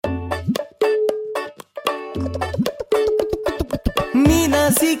मीना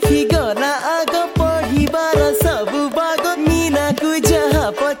सीखी गला आग पढ़िबार सब बाग मीना को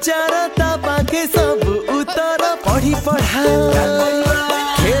जहाँ पचार ता पाखे सब उत्तर पढ़ी पढ़ा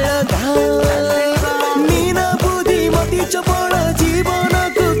खेल मीना बुद्धिमती चपल जीवन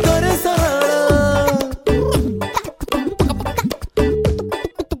को करे सरल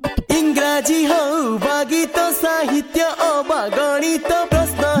इंग्राजी हो गीत साहित्य अबा गणित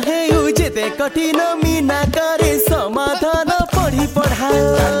प्रश्न हेउ जेते कठिन मीना करे समाधान पढ़ी पढ़ा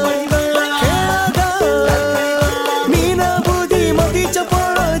मीना बुद्धिमती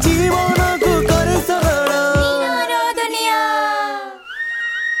चपल जीवन को करे सरल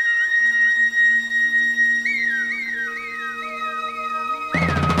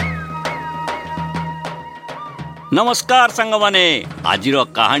नमस्कार सांग माने आजिर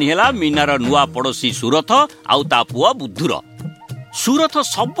कहानी है मीनार नुआ पड़ोसी सुरथ आउ ता पुआ बुद्धुर। सुरथ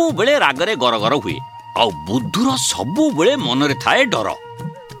सबु बेले रागरे गरगर हुए आउ बुद्धुर सबु बेले मनरे थाए डर।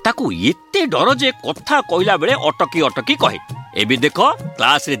 ताकू एते डर जे कथा कहला बेले अटकी अटकी कहे। एबे देखो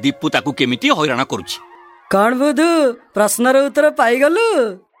क्लास रे दीपू ताकू केमिति हैरान करूछि। कौन बुद्धू प्रश्नर उत्तर पाई गलु?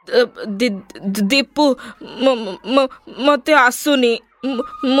 दीपू मते आसुनी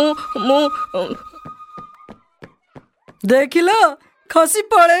मु देखिलो खसी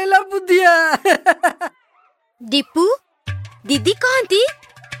पड़ेला बुद्धिया। दीपू दीदी कहती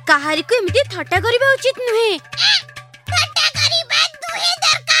काहारी को एमिति थट्टा करिबा उचित नुहे। थट्टा करिबा दुहे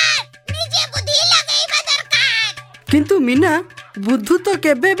दरकार निजे बुद्धि लगाइबा दरकार। किंतु मीना बुद्धू तो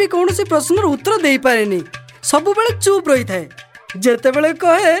केबे भी कोनोसी प्रश्नर उत्तर देई पारेनी सब बेले चुप रही थाए जेते बेले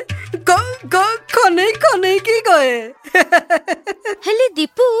कहे खनै खनै की कहे। हेले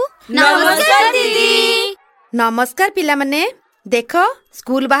दीपू नमस्कार दीदी। नमस्कार पिला माने देखो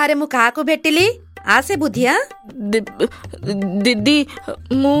स्कूल बाहर मु कहा को भेटिली आसे बुधिया दीदी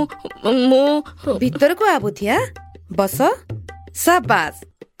मु भीतर को आ बुधिया बस शाबाश।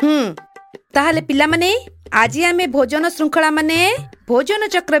 ताहले पिला माने आज आमे भोजन श्रृंखला माने भोजन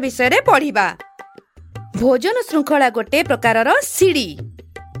चक्र विषय रे पढ़िबा। भोजन श्रृंखला गोटे प्रकारर सीढ़ी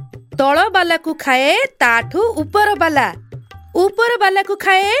तळ बाला को खाए ताठू ऊपर बाला ऊपर वाला को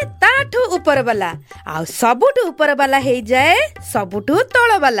खाए ताठू ऊपर वाला आ सबुठू ऊपर वाला हे जाए सबुठू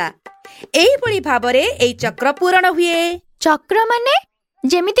तळ वाला। एही बड़ी भाबरे एई चक्र पूर्ण हुए। चक्र माने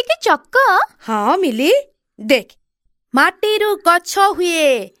जेमिति कि चक्क? हाँ मिली देख माटीरू गछ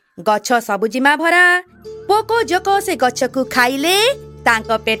हुए गछ सबुजिमा भरा पोको जोको से गछ को खाइले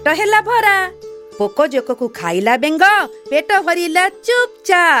तांको पेट हेला भरा पोको जोको को खाइला बेंग पेट भरिला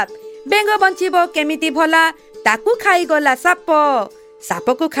चुपचाप बेंग बंचिबो केमिति भला ताकू खाई गला साप साप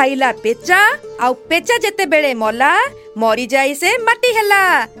को खाइला पेचा आउ पेचा जेते बेले मला मरी जाई से माटी हेला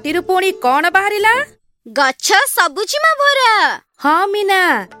तिरुपुणी कौन बाहरिला गछ सबुजिमा भरा। हाँ मीना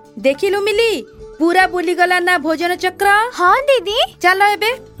देखिलु मिली पूरा बुली गला ना भोजन चक्र। हाँ दीदी चलो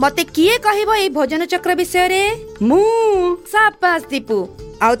एबे मते किए कहिबो ए भोजन चक्र विषय रे? मु शाबाश दीपू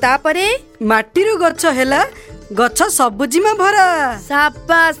आउ तापरे माटीरू गछ हेला गछ सबुजिमा भरा।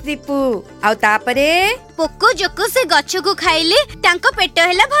 शाबाश दीपू आउ तापरे पोको जोको से गछ को खाइले तांको पेट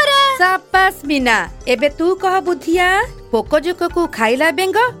हेला भरा। शाबाश मीना एबे तू कह बुधिया पोको जोको को खाइला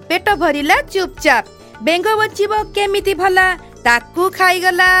बेंग पेट भरिला चुपचाप बेंग बचिबो केमिति भला ताकू खाई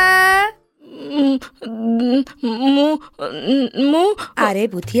गला। मु अरे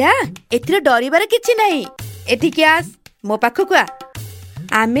बुधिया एथिरे डरिबार किछि नाही एठिके आस मो पाखकु आ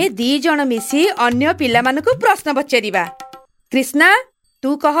आमे दी जण मिसी अन्य पिला मानको प्रश्न पचारिबा। कृष्णा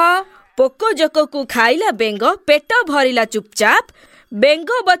तू कह पोको जोको को खाइला बेंग पेट भरिला चुपचाप बेंग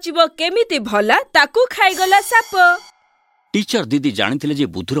बचिबो केमिति भला ताकू खाइगला साप। टीचर दीदी जानिथिले जे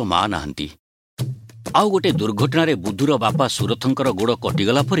बुद्धुर मां नाहंती आउ गोटे दुर्घटना रे बुद्धुर बापा सुरथंकर गोड़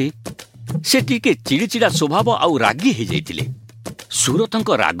कटिगला परे से टिके चिड़चिड़ा स्वभाव आउ रागी हे जाइतिले। सुरथंक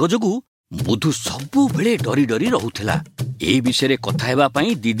राग जोगु बुद्धु सबु बेले डरी डरी रहुथिला। ए विषय कथा हेबा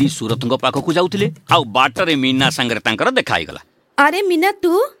पई दीदी सुरथंक पाखकु जाउथिले आउ बाटरे मीना संगरे तांकर देखाई गला। अरे मीना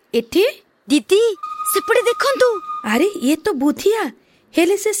तू एठी दीदी सेपड़े देखंतु। अरे ये तो बुधिया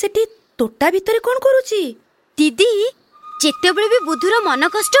हेले से सेठी तोटा भितरे कोन करूची? दीदी जेतेबेले भी बुद्धुर मन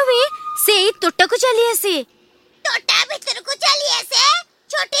कष्ट हुए से तोटा को चली आसे तोटा भीतर को चली आसे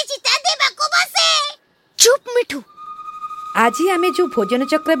छोटी चिता देबा को बसे। चुप मिठू आज आमे जो भोजन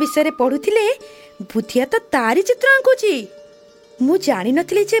चक्र विषय रे पढुथिले बुधिया तो तारी चित्र आंकुची। मु जानि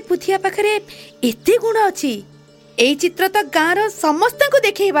नथिले जे बुधिया पाखरे एते गुण अछि। एई चित्र तो गाँर समस्त को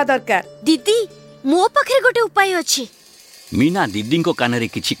देखेबा दरकार। दीदी मो पाखरे गोटे उपाय अछि। मीना दीदी को कानरे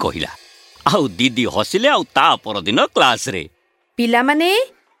किछि कहिला आउ दीदी हसिले आउ ता पर दिन क्लास रे पिला माने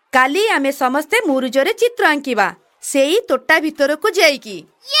काली आमे समस्ते मुरुजरे चित्र आंकिबा सेई तोटा भितर को जाईकी।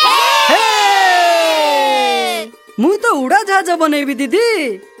 ମୁଁ ତ ଉଡାଜାହାଜ ବନେଇବି ଦିଦି।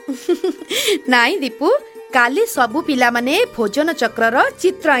 ନାଇଁ ଦୀପୁ, କାଲି ସବୁ ପିଲାମାନେ ଭୋଜନ ଚକ୍ରର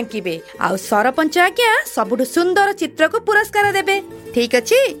ଚିତ୍ର ଆଙ୍କିବେ ଆଉ ସରପଞ୍ଚ ଆଜ୍ଞା ସବୁଠୁ ସୁନ୍ଦର ଚିତ୍ରକୁ ପୁରସ୍କାର ଦେବେ। ଠିକ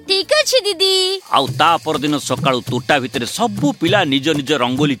ଅଛି? ଠିକ ଅଛି ଦିଦି। ଆଉ ତା ପରଦିନ ସକାଳୁ ତୋଟା ଭିତରେ ସବୁ ପିଲା ନିଜ ନିଜ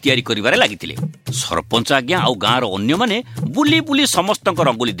ରଙ୍ଗୋଲି ତିଆରି କରିବାରେ ଲାଗିଥିଲେ। ସରପଞ୍ଚ ଆଜ୍ଞା ଆଉ ଗାଁର ଅନ୍ୟମାନେ ବୁଲି ବୁଲି ସମସ୍ତଙ୍କ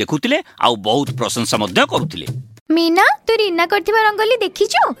ରଙ୍ଗୋଲି ଦେଖୁଥିଲେ ଆଉ ବହୁତ ପ୍ରଶଂସା ମଧ୍ୟ କରୁଥିଲେ। मीना, तू रीना करथिबा रंगोली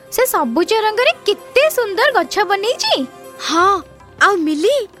देखिछु? से सबुज रंगरे कित्ते सुंदर गछ बनेइछि। हाँ, आउ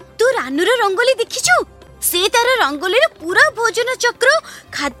मिली, तू रानूर रंगोली देखिछु? से तार रंगोली पूरा भोजन चक्र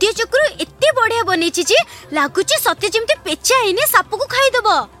खाद्य चक्र एते बढ़िया बनेछि जे लागुछि सत्य जेमते पेचा आइने साप को खाई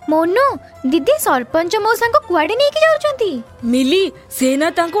दबो। मोनू दीदी सरपंच मौसा को कुआडे नेकी जाउछंती। मिली सेना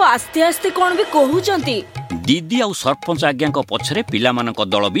तांको आस्ते आस्ते कोन भी कहउछंती। दीदी आउ सरपंच आज्ञा पछरे पिलामानक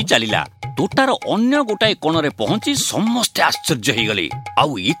दल भी चलिला। तोटार अन्य गोटाए कोणरे पहुंची समस्ते आश्चर्य होइगले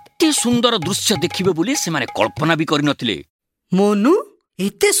आउ एते सुंदर दृश्य देखिबे बोली से माने कल्पना भी करि नथिले। मोनू,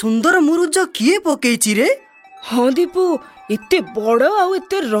 एते सुंदर मुरुज किए पकेइछि रे? हाँ दीपू, एते बड़ आउ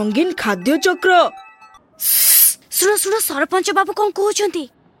एते रंगीन खाद्य चक्र। सुनो सुनो, सरपंच बाबू कोन कहउछंती?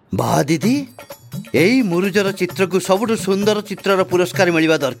 वाह दीदी, एई मुरुजर चित्र को सबुठु सुंदर चित्रर पुरस्कार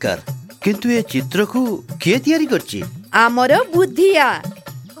मिलिबा दरकार। किंतु ए चित्र को किए तयारी करछि? आमर बुद्धिया।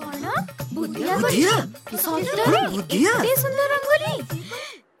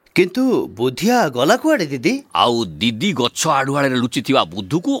 किंतु बुद्धिया गला कुआडे दीदी? आउ दीदी गछ आडुआळे लुचिथिबा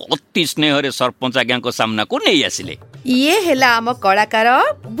बुद्धू को अति स्नेह रे सरपंच आज्ञा को सामना को नहीं आसिले। ये हेला आम कलाकार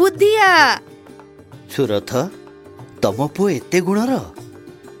बुद्धिया। सुरथ, तम पुओ एते गुणर,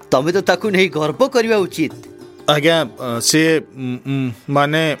 तमे तो ताकू नहीं गर्व करबा उचित। आज्ञा से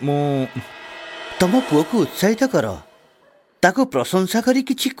माने मु तम पुओ को उत्साहित कर, ताकू प्रशंसा करी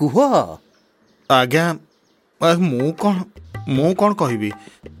किछि कुह। आज्ञा मु कौन कहबी?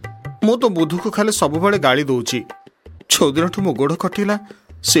 मु तो बुधु को खाली सब बड़े गाली दउछि। छो दिन ठु मो गोड़ कटिला,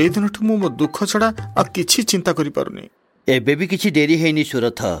 से दिन ठु मो दुख छड़ा आ किछि चिंता करि पारुनी। एबे भी किछि देरी हेनी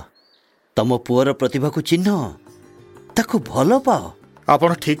सुरथ, तम पुओर प्रतिभा को चिन्ह, ताकू भलो पाओ।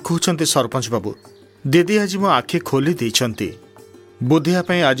 आपण ठीक कहउछंती सरपंच बाबू। दीदी आज मो आखि खोली दैछंती। बुद्धिया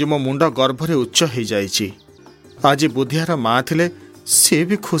पई आज मो मुंडा गर्भ रे उच्च हे जाईछि। आज बुद्धियार मां थिले से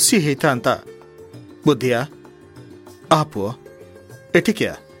भी खुशी हेतांता। बुद्धिया आप एठी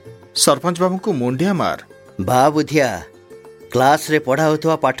क्या? सरपंच बाबू को मुंडिया मार। बा बुद्धिया, क्लास रे पढ़ा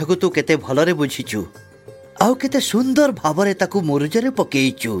होतवा पाठ को तू केते भलरे बुझिछु आउ केते सुंदर भावरे ताकू मुरुजरे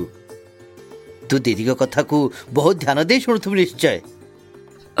पकेइछु। तू दीदी को कथा को बहुत ध्यान दे सुनथु निश्चय।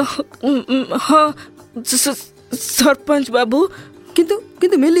 हाँ सरपंच बाबू।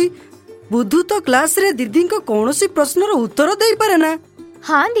 किंतु मिली, बुद्धू तो क्लास रे दीदी को कौनसी प्रश्नर उत्तर देई पारे ना।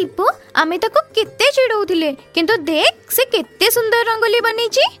 हाँ दीपू, आमे ताको कित्ते चिड़ौथिले, किंतु देख से कित्ते सुंदर रंगोली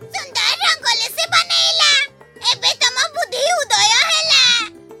बनेइछि। सुंदर रंगोली से बनेइला, एबे तम बुद्धि उदय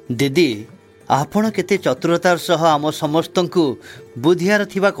हैला। दीदी, आपण केते चतुरतार सह आम समस्तंकु बुद्धियार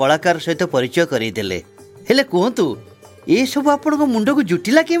थिबा कलाकार सहित परिचय करि देले। हेले कहंतु, ए सब आपण को मुंड को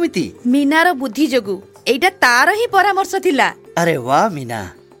जुटिला केमिति? मीनार बुद्धि जोगु, एटा तार ही परामर्श थिला। अरे वाह मीना,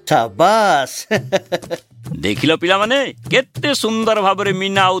 शाबाश। देखिल पिला माने केते सुंदर भाबरे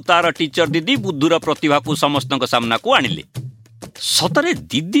मीना आउ तार टीचर दीदी बुद्धुर प्रतिभा को समस्तक सामना को आनिले। सतरे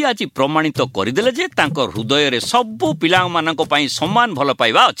दीदी आज प्रमाणित करदेले जे तांको हृदय रे सब पिला मानक पई समान भल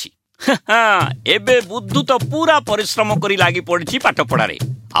पाइबा अछि। एबे बुद्धु तो पूरा परिश्रम करी लागी पड़छि पाठ पढ़ारे,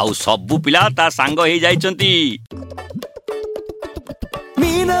 आउ सब पिला ता सांग हे जाइचंती।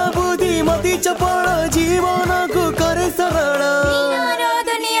 मीना बुद्धि मति चपल जीवन को करे सरल।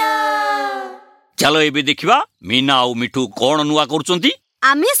 चलो एबे देखिबा मीना आउ मिठू कोन नुआ करचंती।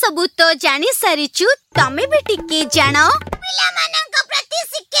 आमे सबु तो जानि सारिछु, तमे भी टिके जानो। पिला मानक प्रति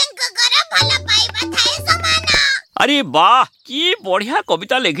शिक्षक कर भला पाइबा थाए समान। अरे वाह, की बढ़िया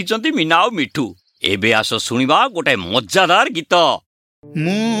कविता लिखिचंती मीना आउ मिठू। एबे आसो सुनिबा गोटे मजादार गीत।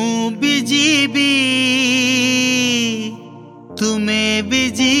 मु भी जीवी तुमे भी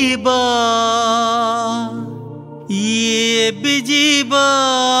जीवा, ये भी जीवा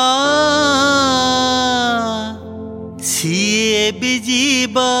सिए भी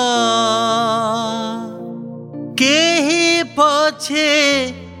जीवा, केही पछे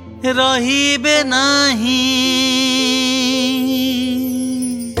रहिबे नाही।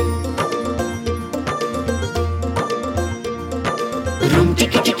 रूम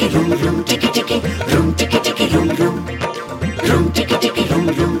टिकी टिकी रूम रूम टिकी टिकी रूम टिकी टिकी रूम रूम रूम टिकी टिकी रूम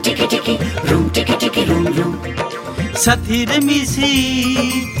रूम टिकी टिकी रूम टिकी टिकी रूम रूम। साथी रे मिसी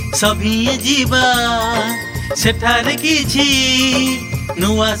सभी जीवा, सेठारे किछि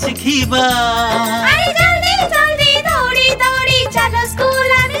नुआ सिखिबा। अरे जल्दी जल्दी दौड़ी दौड़ी चलो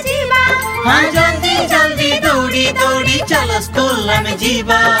स्कूल आमे जीवा। हाँ जल्दी जल्दी दौड़ी स्कूल आमे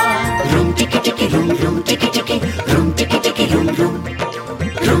जीवा रूम टिकी टिकी रूम टिकी टिकी रूम टिकी टिकी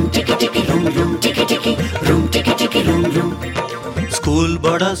रूम टिकी टिकी रूम टिकी टिकी रूम टिकी टिकी रूम स्कूल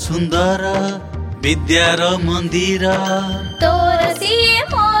बड़ा सुंदर विद्यार मंदिर तोर सिए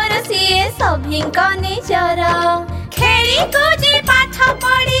मोर सिए सभी को निजर खेली कूदी पाठ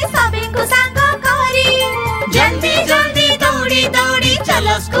पढ़ी सभी को संग करी जल्दी जल्दी दौड़ी दौड़ी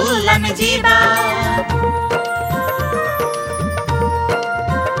चलो स्कूल आमे जीवा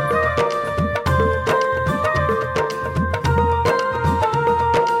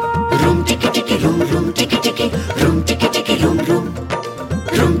रूम टिकी टिकी रूम टिकी टिकी रूम टिकी टिकी रूम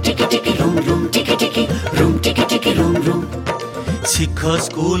टिकी टिकी रूम टिकी टिकी रूम टिकी टिकी रूम शिख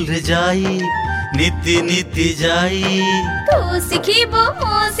स्कूल रे जाई नीति नीति जाई तू शिखिबो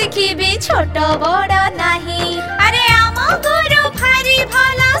मो शिखिबी छोट बड़ नाही अरे आम गुरु भारी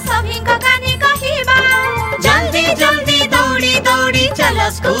भला सभी को गाने कहिबा जल्दी जल्दी दौड़ी दौड़ी चलो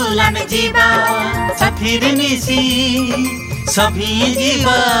स्कूल आमे जीवा साथी रे मिसी सभी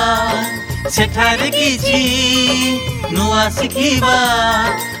जीवा सेठारे किछि नुआ शिखिबा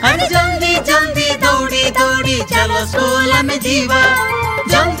अरे जल्दी जल्दी दौड़ी दौड़ी चलो स्कूल आमे जीवा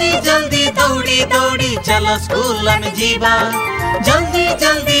जल्दी जल्दी दौड़ी दौड़ी चलो स्कूल आमे जीवा जल्दी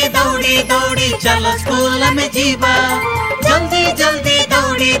जल्दी दौड़ी दौड़ी चलो स्कूल आमे जीवा जल्दी जल्दी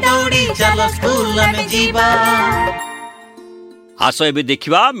दौड़ी दौड़ी चलो स्कूल आमे जीवा आस एबे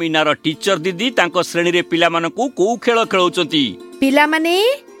देखिबा मीनार टीचर दीदी तांको श्रेणी रे पिला मानकू को खेल खेलौचंती पिला माने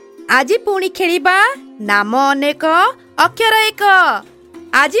आज पुणी खेलिबा नाम अनेक अक्षर एक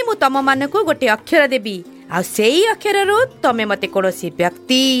आज मु तम मानकू गोटे अक्षर देबी आ सेई अक्षर रु तमे मते कोनोसी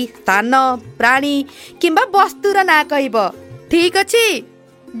व्यक्ति स्थान प्राणी किंबा वस्तुर ना कहइबो ठीक अछि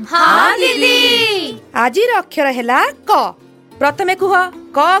हां दीदी आजिर अक्षर हैला क प्रथमे कुह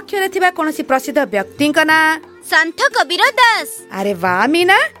क अक्षर थिबा कोनोसी प्रसिद्ध व्यक्ति का ना संत कबीर दास अरे वाह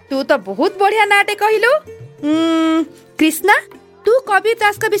मीना तू तो बहुत बढ़िया नाटे कहिलु कृष्णा तू कबीर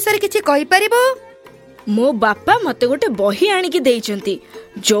दास का विषय किछि कहि परिबो मो बापा मते गोटे बही आनिकी देइचंती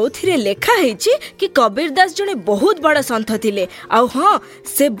जोथिरे लेखा हेछि कि कबीर दास जने बहुत बड़ा संत थिले आ हां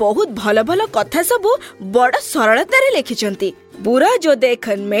से बहुत भलो भलो कथा सब बड़ा सरलता रे लिखिचंती बुरा जो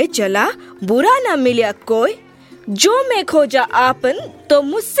देखन में चला बुरा ना मिलिया कोई जो मैं खोजा आपन तो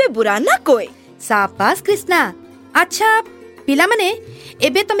मुझसे बुरा ना कोई सापास कृष्णा अच्छा पिला माने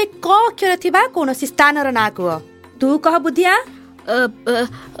एबे तमे क अक्षर थिबा कोनोसी स्थानर ना कुह तू कह बुधिया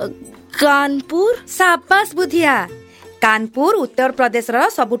कानपुर सापास बुधिया कानपुर उत्तर प्रदेश रो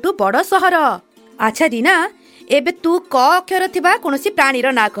सबुटु बड़ शहर अच्छा रीना एबे तू क अक्षर थिबा कोनोसी प्राणी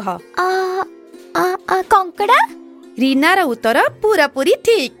रो ना कह कंकड़ा रीना रो उत्तर पूरा पूरी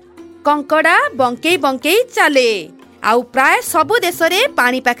ठीक कंकड़ा बंकेई बंकेई चले आउ प्राय सब देश रे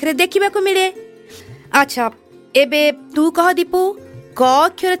पानी पाखरे देखिबा को मिले अच्छा एबे तू कह दीपू क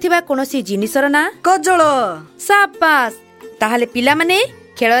अक्षर थिबा कोनोसी जिनिसर ना कजल साबास ताहाले पिला माने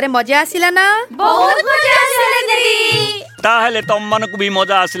खेल रे मजा आसिला ना बहुत मजा आसिला दीदी ताहले तम मनकू भी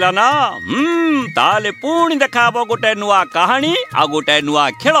मजा आसिला ना ताहले पुणी देखाबो गोटे नुआ कहानी आ गोटे नुआ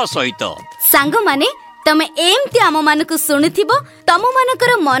खेल सहित सांग माने तमे एमती आम मानकू शुणुथिबो तम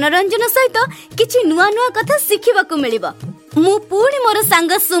मानकर मनोरंजन सहित किछि नुआ नुआ कथा सिखिबा को मिलिबो मु पुणी मोर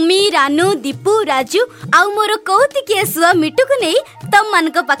सांग सुमी रानू दीपू राजू आउ मोर कौतिकिया सुआ मिटू को नै तम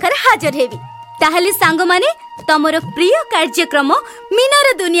मानक पाखर हाजर हेबी ताहले सांग माने तमरो प्रिय कार्यक्रम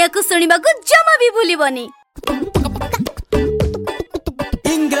मीनार दुनिया को सुनिबा को जमा भी भूलिबनी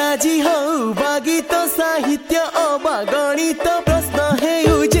इंग्राजी हो गीत साहित्य अबा गणित प्रश्न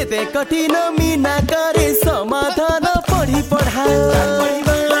हेउ जेते कठिन मीना करे समाधान पढ़ी पढ़ा